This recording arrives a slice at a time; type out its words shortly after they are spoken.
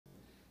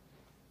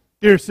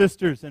Dear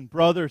sisters and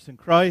brothers in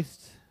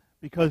Christ,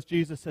 because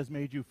Jesus has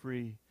made you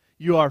free,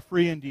 you are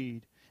free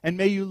indeed. And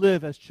may you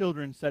live as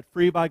children set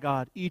free by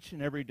God each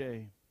and every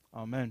day.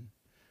 Amen.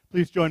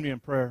 Please join me in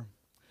prayer.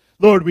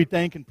 Lord, we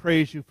thank and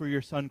praise you for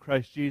your Son,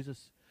 Christ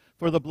Jesus,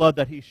 for the blood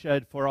that he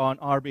shed for on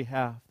our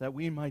behalf, that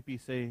we might be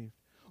saved.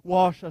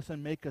 Wash us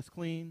and make us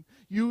clean.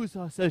 Use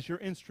us as your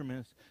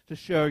instruments to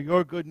share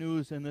your good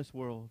news in this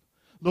world.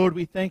 Lord,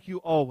 we thank you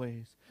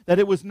always that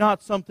it was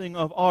not something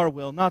of our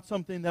will, not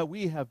something that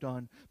we have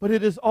done, but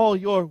it is all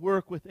your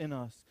work within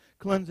us,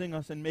 cleansing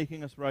us and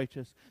making us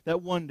righteous,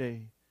 that one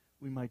day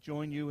we might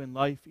join you in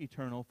life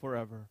eternal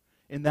forever,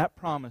 in that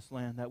promised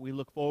land that we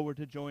look forward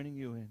to joining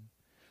you in.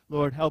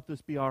 Lord, help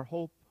this be our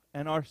hope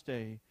and our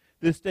stay,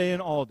 this day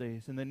and all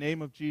days. In the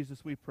name of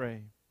Jesus we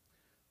pray.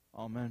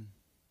 Amen.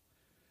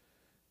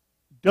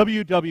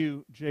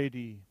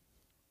 WWJD.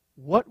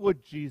 What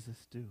would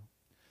Jesus do?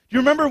 Do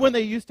you remember when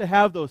they used to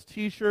have those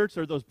t-shirts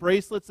or those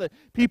bracelets that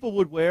people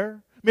would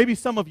wear? Maybe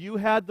some of you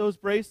had those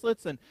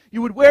bracelets, and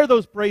you would wear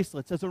those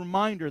bracelets as a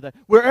reminder that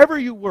wherever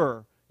you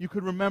were, you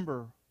could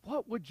remember,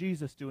 what would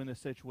Jesus do in this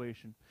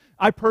situation?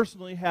 I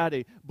personally had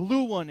a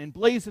blue one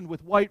emblazoned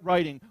with white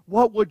writing.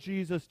 What would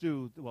Jesus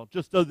do? Well,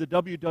 just the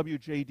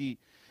WWJD.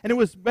 And it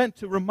was meant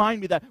to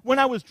remind me that when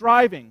I was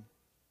driving,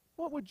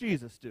 what would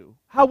Jesus do?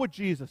 How would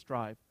Jesus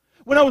drive?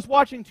 When I was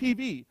watching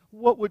TV,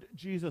 what would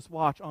Jesus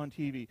watch on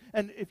TV?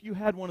 And if you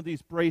had one of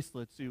these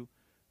bracelets, you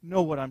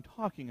know what I'm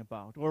talking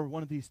about, or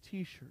one of these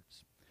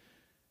t-shirts.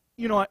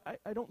 You know,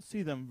 I don't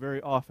see them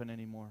very often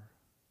anymore.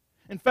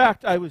 In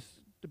fact, I was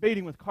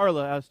debating with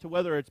Carla as to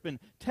whether it's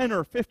been 10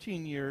 or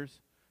 15 years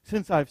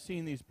since I've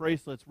seen these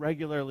bracelets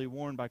regularly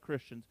worn by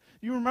Christians.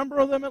 Do you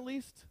remember them at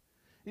least?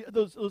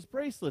 Those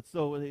bracelets,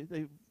 though,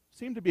 they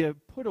seem to be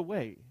put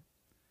away.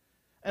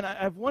 And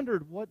I've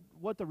wondered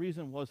what the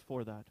reason was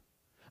for that.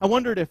 I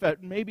wondered if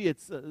maybe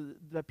it's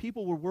that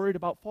people were worried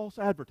about false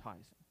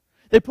advertising.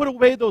 They put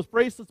away those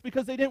bracelets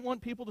because they didn't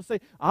want people to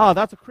say,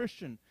 that's a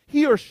Christian.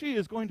 He or she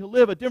is going to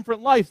live a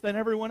different life than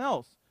everyone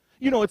else.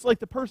 You know, it's like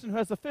the person who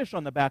has a fish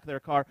on the back of their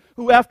car,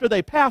 who after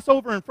they pass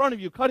over in front of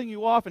you, cutting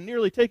you off and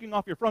nearly taking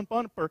off your front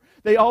bumper,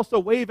 they also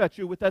wave at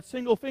you with that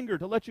single finger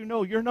to let you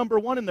know you're number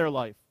one in their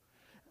life.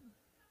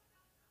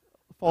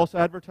 False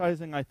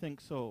advertising, I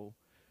think so.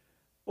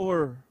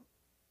 Or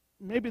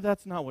maybe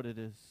that's not what it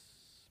is.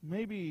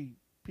 Maybe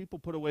people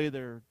put away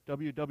their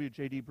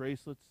WWJD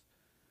bracelets,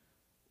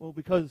 well,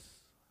 because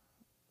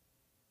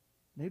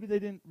maybe they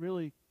didn't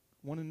really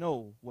want to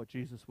know what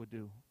Jesus would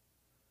do.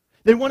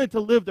 They wanted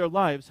to live their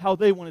lives how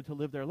they wanted to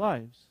live their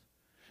lives.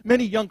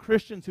 Many young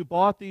Christians who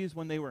bought these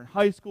when they were in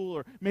high school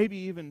or maybe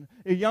even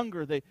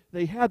younger,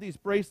 they had these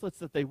bracelets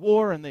that they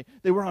wore and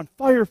they were on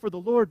fire for the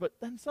Lord, but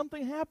then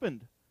something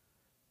happened.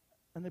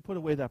 And they put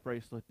away that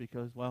bracelet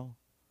because, well,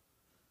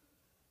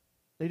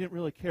 they didn't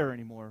really care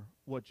anymore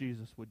what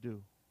Jesus would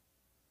do.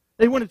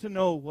 They wanted to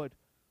know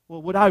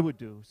what I would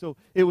do. So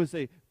it was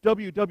a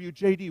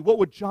WWJD, what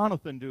would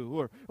Jonathan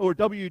do? Or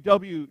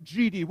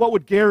WWGD, what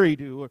would Gary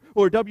do?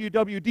 Or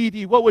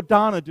WWDD, what would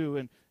Donna do?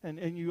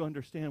 And you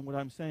understand what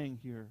I'm saying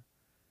here.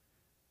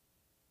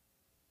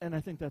 And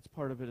I think that's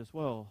part of it as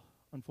well,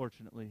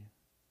 unfortunately.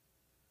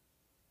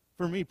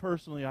 For me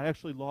personally, I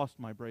actually lost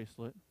my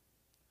bracelet.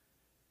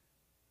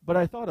 But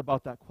I thought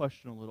about that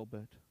question a little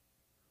bit.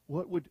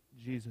 What would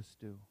Jesus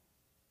do?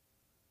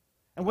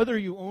 And whether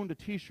you owned a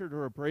t-shirt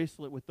or a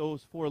bracelet with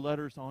those 4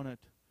 letters on it,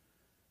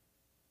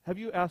 have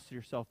you asked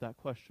yourself that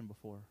question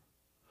before?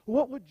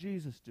 What would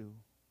Jesus do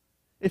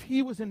if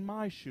he was in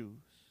my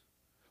shoes?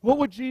 What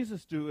would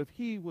Jesus do if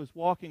he was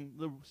walking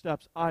the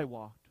steps I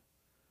walked?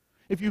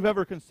 If you've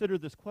ever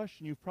considered this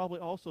question, you've probably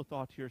also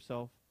thought to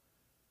yourself,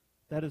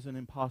 that is an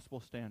impossible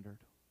standard.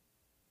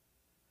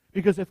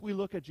 Because if we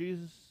look at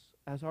Jesus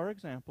as our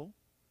example,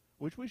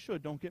 which we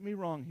should, don't get me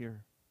wrong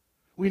here,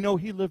 we know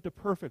he lived a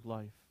perfect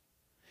life.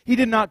 He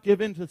did not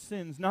give in to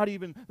sins, not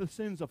even the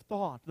sins of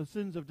thought, the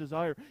sins of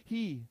desire.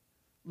 He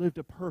lived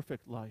a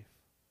perfect life.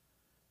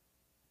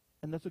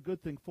 And that's a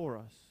good thing for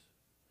us,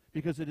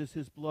 because it is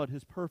his blood,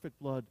 his perfect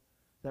blood,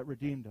 that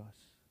redeemed us.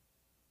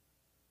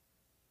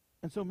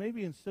 And so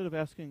maybe instead of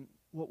asking,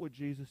 what would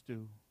Jesus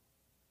do?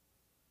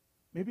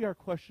 Maybe our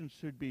question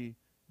should be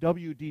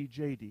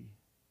WDJD.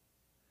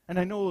 And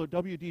I know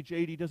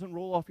WDJD doesn't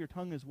roll off your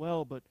tongue as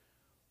well, but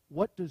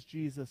what does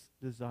Jesus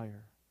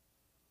desire?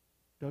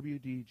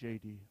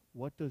 WDJD.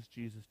 What does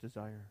Jesus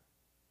desire?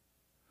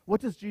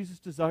 What does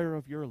Jesus desire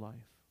of your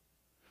life?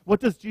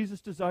 What does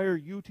Jesus desire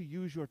you to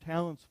use your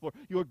talents for,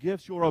 your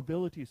gifts, your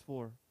abilities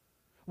for?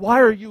 Why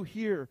are you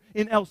here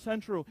in El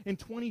Centro in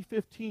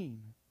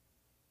 2015?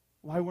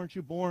 Why weren't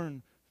you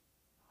born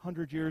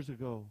 100 years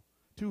ago,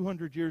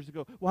 200 years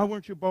ago? Why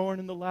weren't you born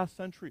in the last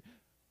century?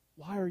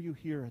 Why are you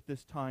here at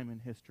this time in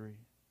history?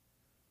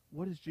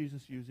 What is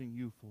Jesus using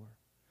you for?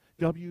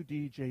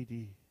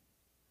 WDJD.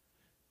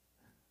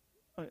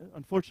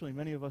 Unfortunately,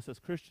 many of us as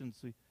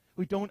Christians,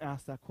 we don't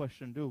ask that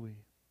question, do we?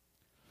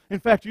 In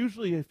fact,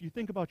 usually if you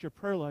think about your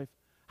prayer life,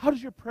 how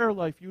does your prayer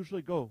life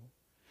usually go?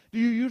 Do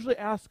you usually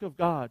ask of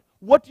God,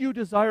 what do you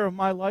desire of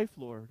my life,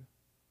 Lord?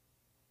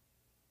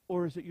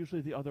 Or is it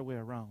usually the other way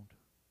around?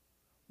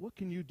 What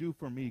can you do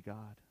for me,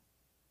 God?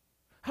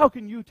 How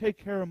can you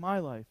take care of my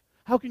life?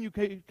 How can you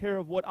take care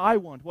of what I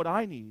want, what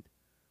I need?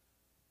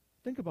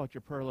 Think about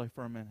your prayer life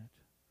for a minute.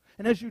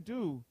 And as you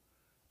do,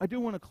 I do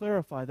want to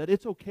clarify that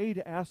it's okay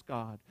to ask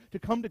God, to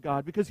come to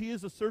God, because He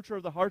is a searcher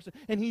of the hearts,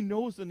 and He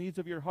knows the needs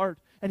of your heart,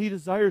 and He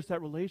desires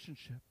that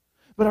relationship.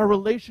 But our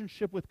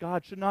relationship with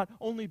God should not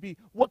only be,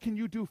 what can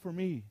you do for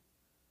me?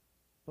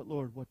 But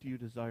Lord, what do you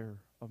desire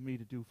of me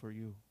to do for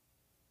you?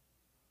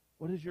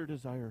 What is your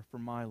desire for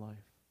my life?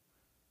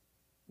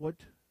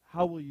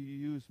 How will you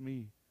use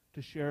me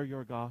to share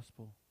your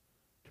gospel,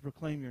 to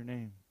proclaim your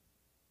name?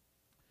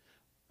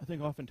 I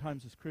think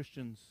oftentimes as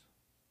Christians,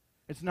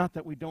 it's not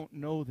that we don't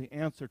know the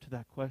answer to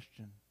that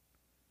question.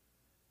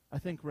 I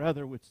think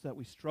rather it's that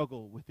we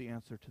struggle with the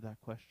answer to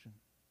that question.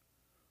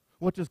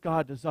 What does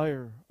God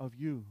desire of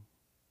you?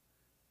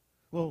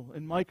 Well,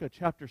 in Micah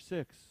chapter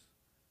 6,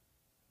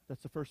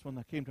 that's the first one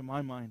that came to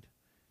my mind,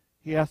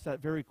 he asks that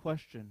very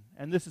question,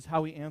 and this is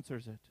how he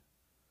answers it.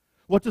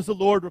 What does the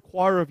Lord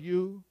require of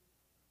you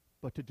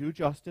but to do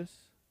justice,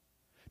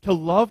 to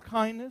love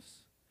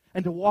kindness,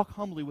 and to walk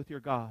humbly with your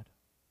God?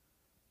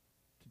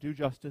 To do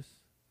justice,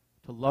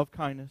 to love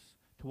kindness,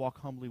 to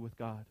walk humbly with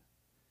God.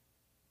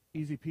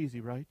 Easy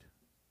peasy, right?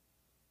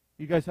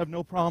 You guys have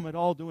no problem at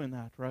all doing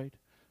that, right?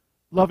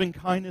 Loving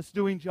kindness,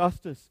 doing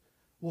justice,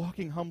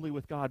 walking humbly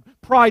with God.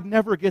 Pride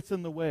never gets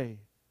in the way,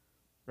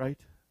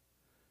 right?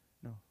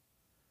 No.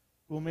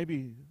 Well,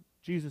 maybe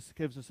Jesus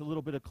gives us a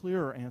little bit of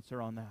clearer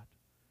answer on that.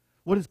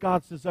 What is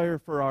God's desire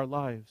for our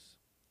lives?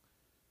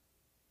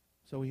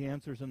 So he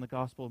answers in the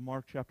Gospel of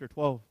Mark chapter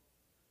 12.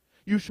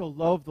 You shall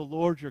love the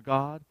Lord your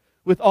God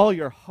with all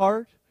your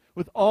heart,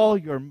 with all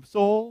your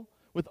soul,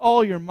 with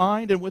all your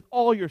mind, and with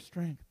all your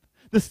strength.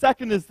 The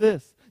second is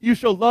this: you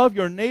shall love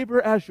your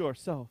neighbor as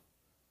yourself.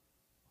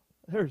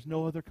 There is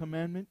no other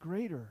commandment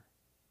greater.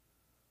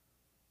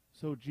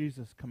 So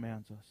Jesus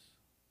commands us.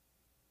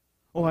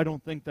 Oh, I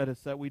don't think that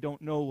it's that we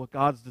don't know what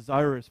God's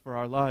desire is for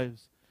our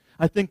lives.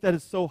 I think that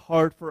it's so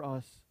hard for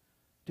us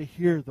to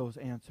hear those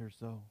answers,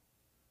 though.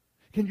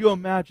 Can you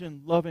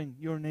imagine loving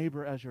your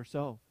neighbor as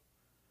yourself?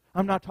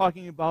 I'm not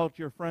talking about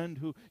your friend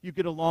who you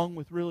get along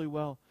with really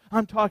well.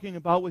 I'm talking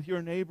about with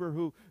your neighbor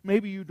who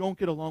maybe you don't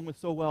get along with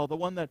so well, the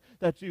one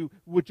that you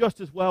would just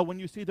as well, when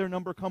you see their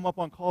number come up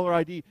on caller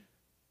ID,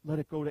 let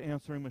it go to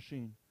answering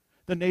machine.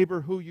 The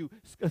neighbor who you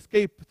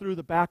escape through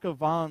the back of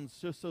vans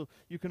just so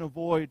you can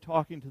avoid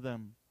talking to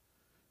them.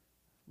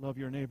 Love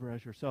your neighbor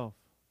as yourself.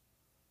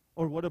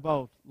 Or what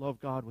about love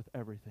God with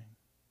everything?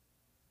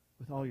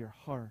 With all your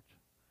heart,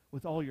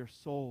 with all your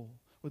soul,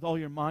 with all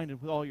your mind, and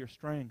with all your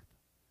strength.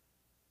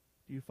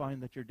 Do you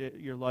find that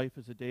your life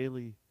is a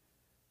daily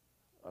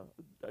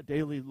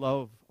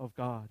love of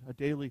God, a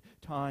daily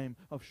time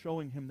of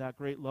showing Him that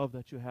great love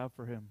that you have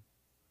for Him?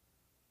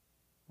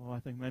 Well, I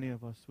think many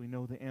of us, we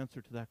know the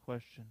answer to that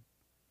question.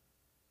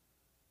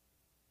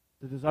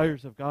 The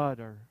desires of God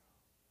are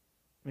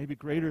maybe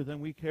greater than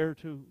we care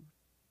to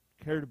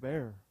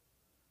bear.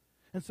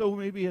 And so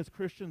maybe as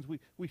Christians,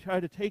 we try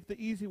to take the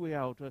easy way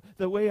out,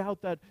 the way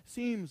out that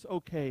seems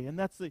okay, and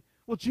that's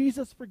well,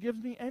 Jesus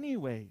forgives me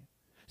anyway.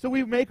 So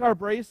we make our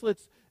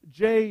bracelets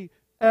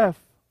JF,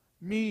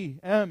 me,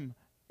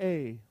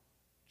 M-A,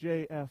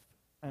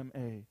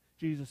 JFMA.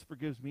 Jesus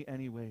forgives me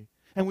anyway.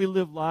 And we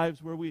live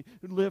lives where we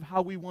live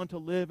how we want to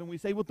live, and we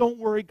say, well, don't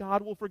worry,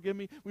 God will forgive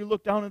me. We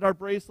look down at our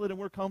bracelet and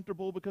we're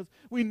comfortable because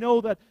we know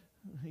that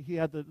He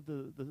had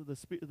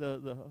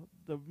the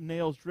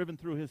nails driven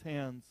through His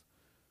hands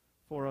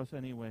for us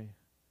anyway.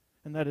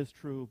 And that is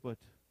true, but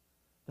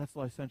that's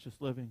licentious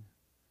living.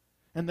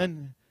 And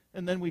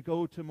then we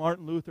go to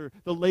Martin Luther,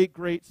 the late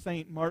great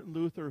saint Martin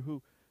Luther,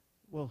 who,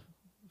 well,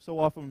 so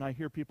often when I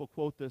hear people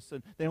quote this,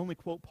 and they only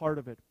quote part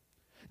of it.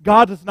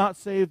 God does not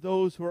save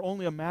those who are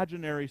only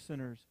imaginary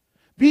sinners.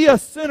 Be a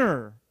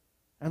sinner,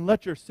 and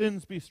let your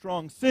sins be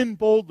strong. Sin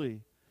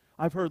boldly.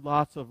 I've heard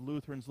lots of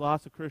Lutherans,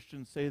 lots of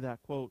Christians say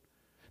that quote.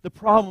 The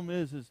problem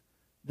is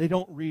they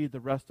don't read the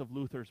rest of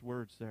Luther's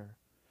words there.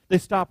 They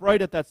stop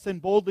right at that sin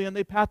boldly, and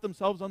they pat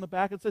themselves on the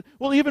back and say,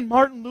 well, even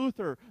Martin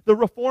Luther, the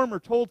reformer,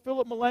 told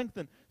Philip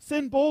Melanchthon,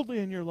 sin boldly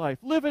in your life.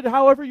 Live it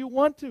however you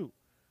want to.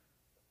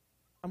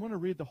 I'm going to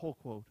read the whole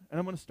quote, and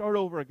I'm going to start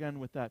over again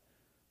with that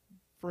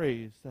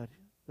phrase that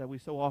we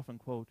so often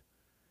quote.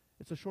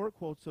 It's a short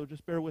quote, so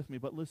just bear with me,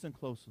 but listen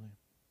closely.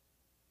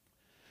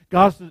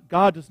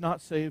 God does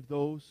not save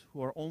those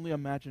who are only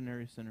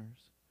imaginary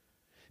sinners.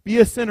 Be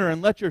a sinner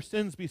and let your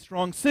sins be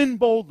strong. Sin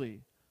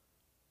boldly.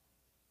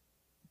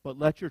 But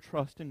let your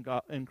trust in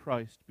God, in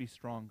Christ, be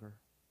stronger.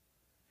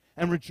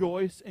 And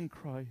rejoice in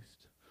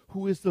Christ,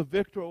 who is the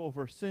victor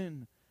over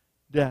sin,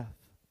 death,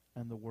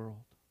 and the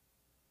world.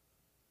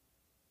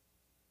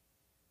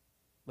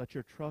 Let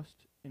your trust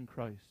in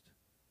Christ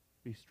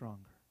be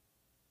stronger.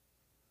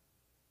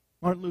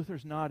 Martin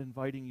Luther's not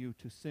inviting you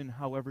to sin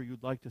however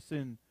you'd like to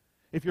sin.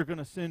 If you're going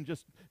to sin,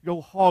 just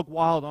go hog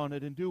wild on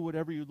it and do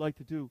whatever you'd like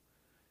to do.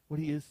 What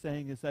he is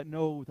saying is that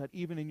know that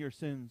even in your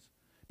sins,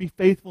 be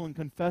faithful and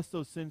confess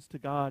those sins to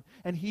God,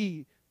 and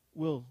He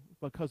will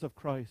because of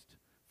Christ,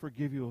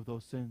 forgive you of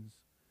those sins.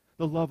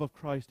 The love of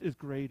Christ is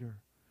greater.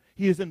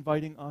 He is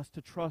inviting us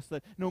to trust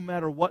that no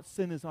matter what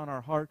sin is on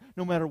our heart,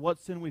 no matter what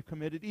sin we've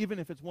committed, even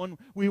if it's one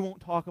we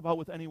won't talk about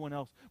with anyone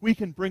else, we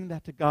can bring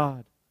that to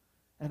God,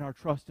 and our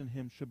trust in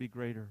Him should be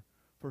greater,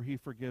 for He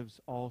forgives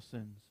all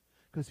sins,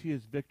 because He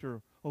is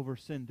victor over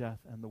sin, death,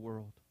 and the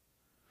world.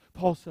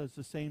 Paul says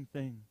the same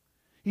thing.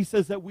 He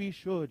says that we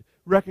should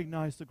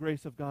recognize the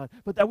grace of God,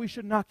 but that we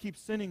should not keep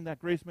sinning that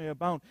grace may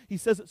abound. He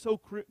says it so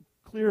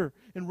clear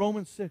in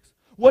Romans 6.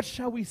 What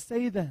shall we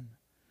say then?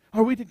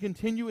 Are we to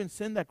continue in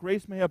sin that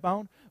grace may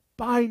abound?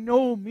 By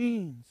no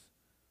means.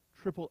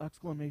 Triple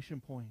exclamation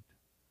point.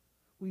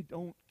 We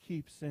don't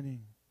keep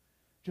sinning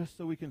just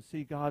so we can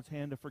see God's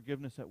hand of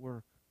forgiveness at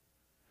work,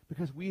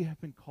 because we have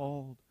been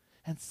called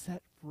and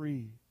set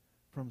free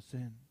from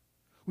sin.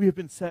 We have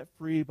been set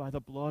free by the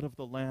blood of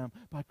the Lamb,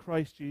 by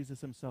Christ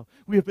Jesus Himself.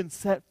 We have been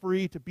set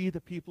free to be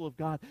the people of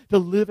God, to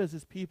live as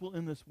His people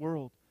in this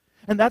world.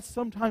 And that's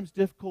sometimes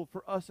difficult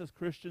for us as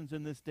Christians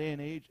in this day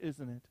and age,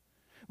 isn't it?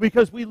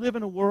 Because we live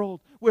in a world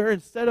where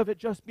instead of it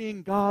just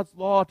being God's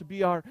law to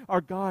be our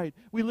guide,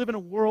 we live in a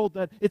world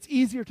that it's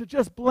easier to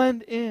just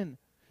blend in,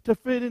 to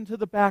fit into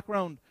the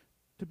background,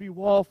 to be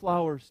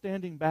wallflowers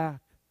standing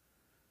back.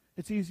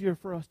 It's easier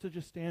for us to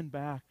just stand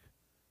back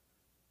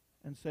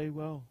and say,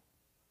 well,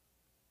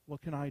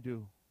 what can I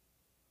do?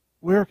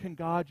 Where can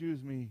God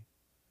use me?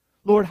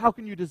 Lord, how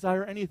can you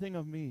desire anything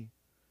of me?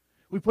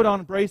 We put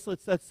on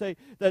bracelets that say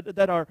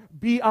that are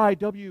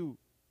BIWTW,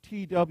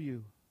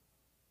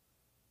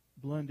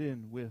 blend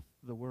in with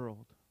the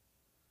world.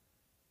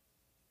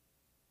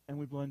 And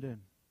we blend in.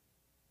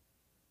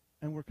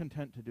 And we're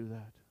content to do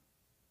that.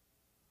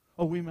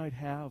 Oh, we might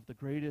have the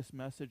greatest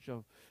message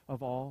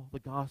of all, the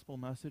gospel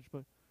message,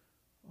 but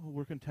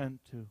we're content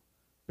to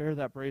bear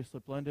that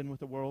bracelet, blend in with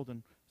the world,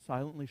 and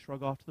silently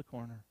shrug off to the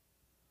corner.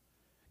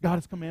 God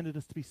has commanded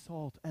us to be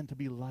salt and to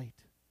be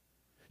light,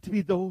 to be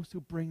those who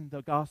bring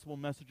the gospel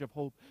message of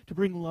hope, to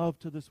bring love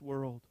to this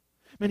world.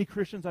 Many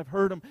Christians, I've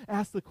heard them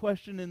ask the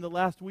question in the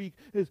last week,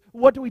 is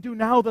what do we do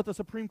now that the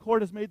Supreme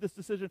Court has made this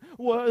decision?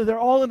 Well, they're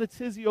all in a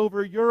tizzy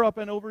over Europe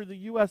and over the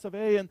US of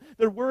A, and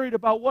they're worried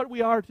about what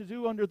we are to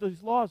do under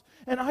these laws.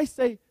 And I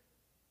say,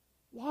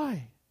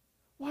 why?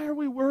 Why are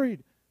we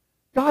worried?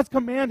 God's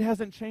command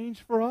hasn't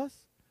changed for us.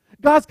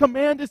 God's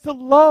command is to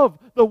love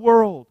the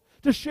world,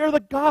 to share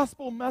the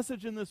gospel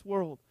message in this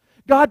world.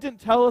 God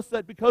didn't tell us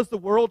that because the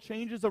world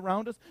changes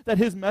around us, that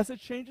His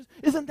message changes.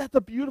 Isn't that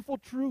the beautiful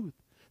truth?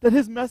 That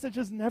His message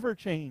has never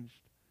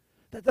changed.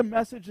 That the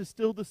message is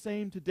still the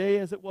same today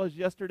as it was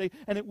yesterday,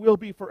 and it will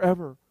be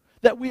forever.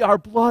 That we are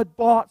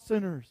blood-bought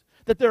sinners.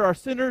 That there are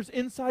sinners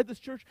inside this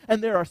church,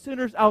 and there are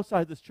sinners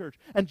outside this church.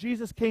 And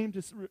Jesus came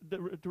to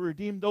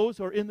redeem those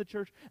who are in the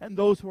church and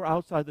those who are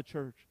outside the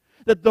church.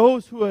 That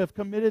those who have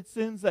committed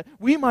sins that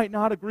we might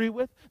not agree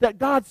with, that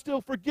God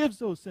still forgives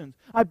those sins.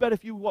 I bet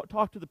if you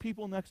talk to the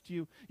people next to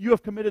you, you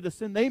have committed a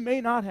sin they may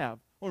not have,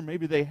 or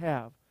maybe they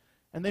have.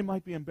 And they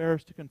might be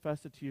embarrassed to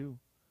confess it to you.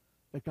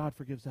 That God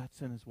forgives that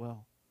sin as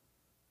well.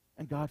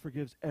 And God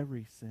forgives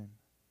every sin.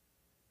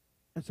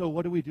 And so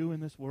what do we do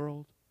in this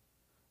world?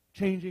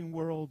 Changing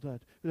world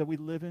that we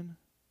live in,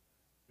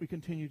 we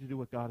continue to do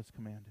what God has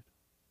commanded.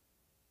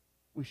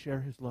 We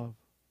share His love.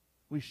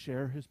 We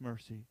share His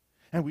mercy.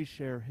 And we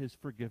share His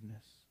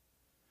forgiveness.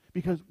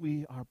 Because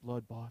we are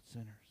blood-bought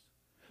sinners.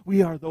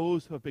 We are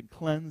those who have been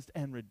cleansed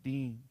and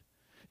redeemed.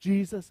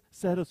 Jesus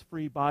set us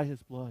free by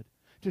His blood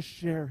to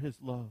share His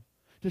love,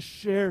 to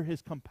share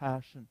His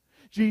compassion.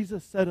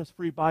 Jesus set us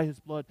free by His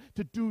blood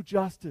to do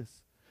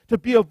justice, to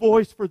be a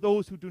voice for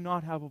those who do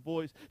not have a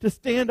voice, to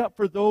stand up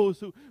for those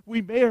who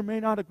we may or may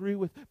not agree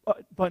with,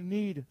 but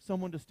need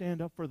someone to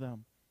stand up for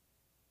them.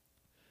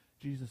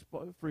 Jesus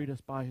freed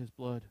us by His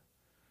blood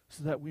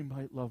so that we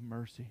might love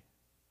mercy,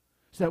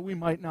 so that we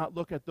might not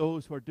look at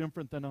those who are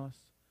different than us,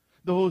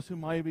 those who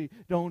maybe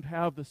don't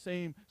have the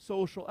same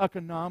social,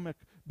 economic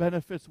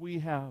benefits we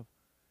have,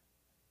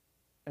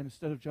 and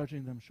instead of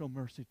judging them, show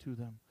mercy to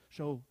them,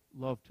 show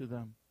love to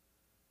them.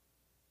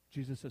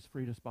 Jesus has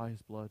freed us by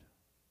His blood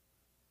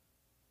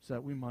so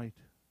that we might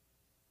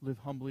live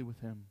humbly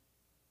with Him,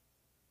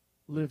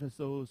 live as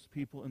those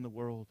people in the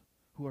world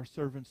who are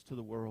servants to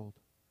the world,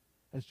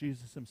 as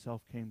Jesus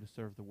Himself came to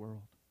serve the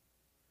world.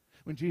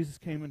 When Jesus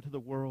came into the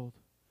world,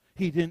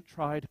 He didn't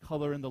try to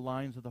color in the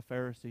lines of the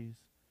Pharisees.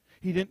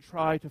 He didn't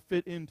try to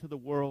fit into the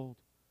world.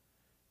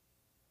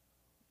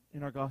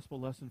 In our gospel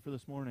lesson for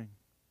this morning,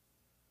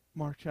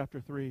 Mark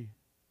chapter 3,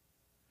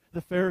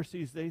 the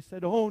Pharisees, they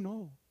said, oh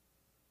no,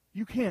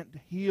 you can't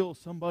heal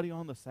somebody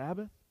on the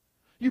Sabbath.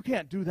 You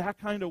can't do that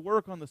kind of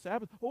work on the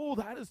Sabbath. Oh,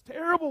 that is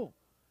terrible.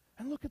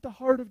 And look at the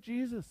heart of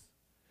Jesus.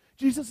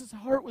 Jesus'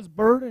 heart was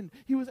burdened.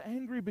 He was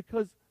angry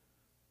because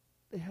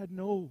they had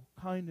no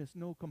kindness,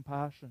 no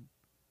compassion.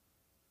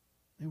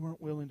 They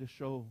weren't willing to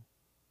show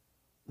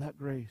that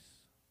grace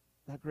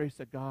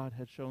that God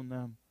had shown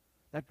them,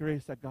 that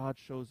grace that God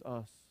shows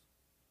us.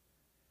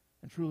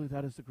 And truly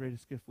that is the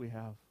greatest gift we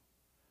have,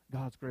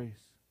 God's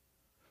grace.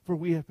 For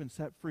we have been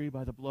set free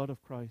by the blood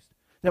of Christ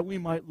that we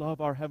might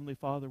love our Heavenly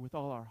Father with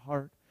all our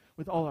heart,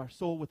 with all our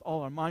soul, with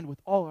all our mind,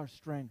 with all our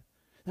strength,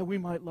 that we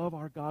might love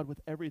our God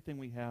with everything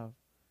we have,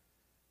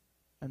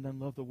 and then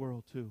love the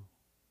world too,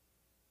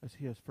 as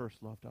He has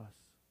first loved us.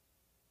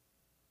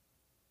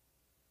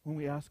 When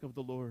we ask of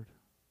the Lord,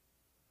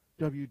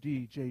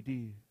 WD,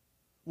 JD,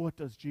 what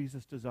does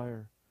Jesus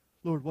desire?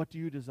 Lord, what do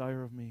you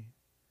desire of me?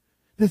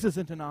 This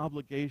isn't an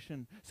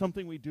obligation,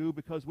 something we do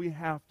because we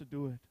have to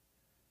do it.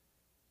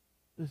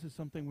 This is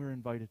something we're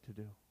invited to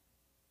do.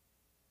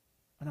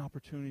 An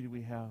opportunity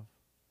we have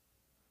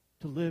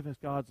to live as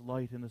God's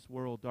light in this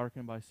world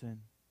darkened by sin.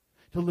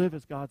 To live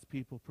as God's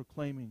people,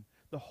 proclaiming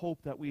the hope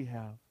that we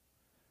have,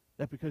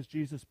 that because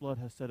Jesus' blood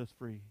has set us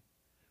free,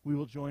 we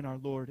will join our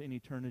Lord in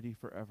eternity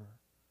forever.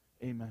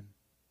 Amen.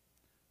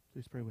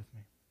 Please pray with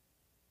me.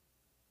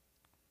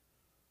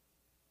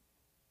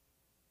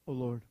 O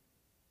Lord,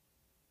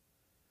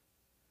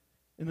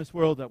 in this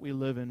world that we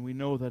live in, we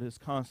know that it's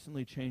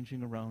constantly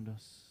changing around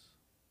us.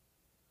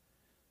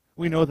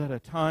 We know that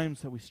at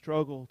times that we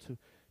struggle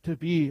to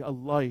be a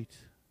light,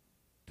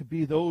 to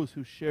be those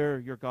who share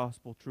your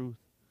gospel truth.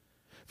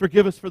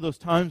 Forgive us for those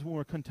times when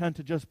we're content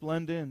to just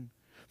blend in.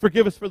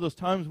 Forgive us for those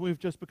times when we've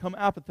just become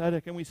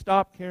apathetic and we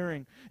stop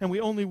caring and we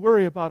only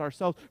worry about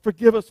ourselves.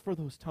 Forgive us for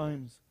those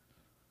times.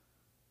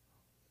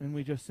 And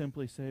we just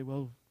simply say,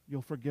 well,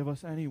 you'll forgive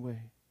us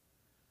anyway.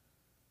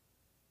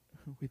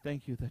 We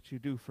thank you that you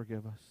do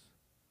forgive us.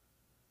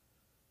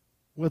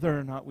 Whether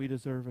or not we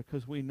deserve it,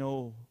 because we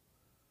know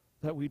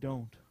that we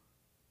don't.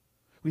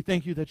 We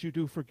thank you that you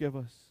do forgive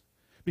us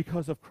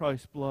because of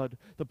Christ's blood,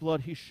 the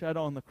blood He shed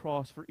on the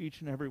cross for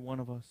each and every one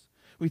of us.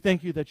 We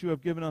thank you that you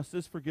have given us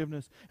this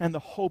forgiveness and the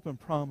hope and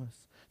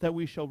promise that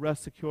we shall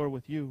rest secure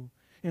with you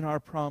in our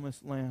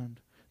promised land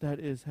that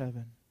is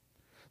heaven.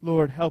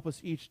 Lord, help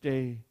us each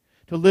day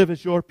to live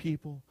as your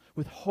people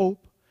with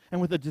hope and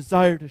with a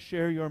desire to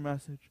share your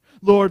message.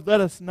 Lord, let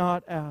us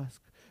not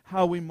ask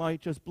how we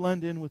might just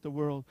blend in with the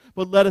world,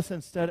 but let us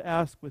instead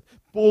ask with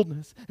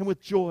boldness and with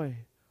joy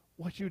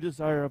what you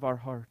desire of our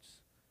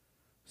hearts,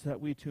 so that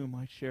we too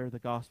might share the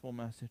gospel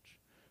message,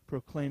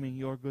 proclaiming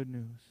your good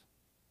news.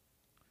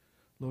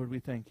 Lord, we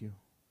thank you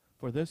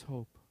for this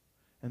hope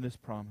and this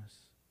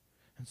promise.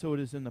 And so it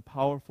is in the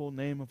powerful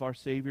name of our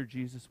Savior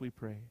Jesus we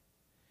pray.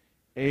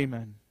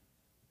 Amen.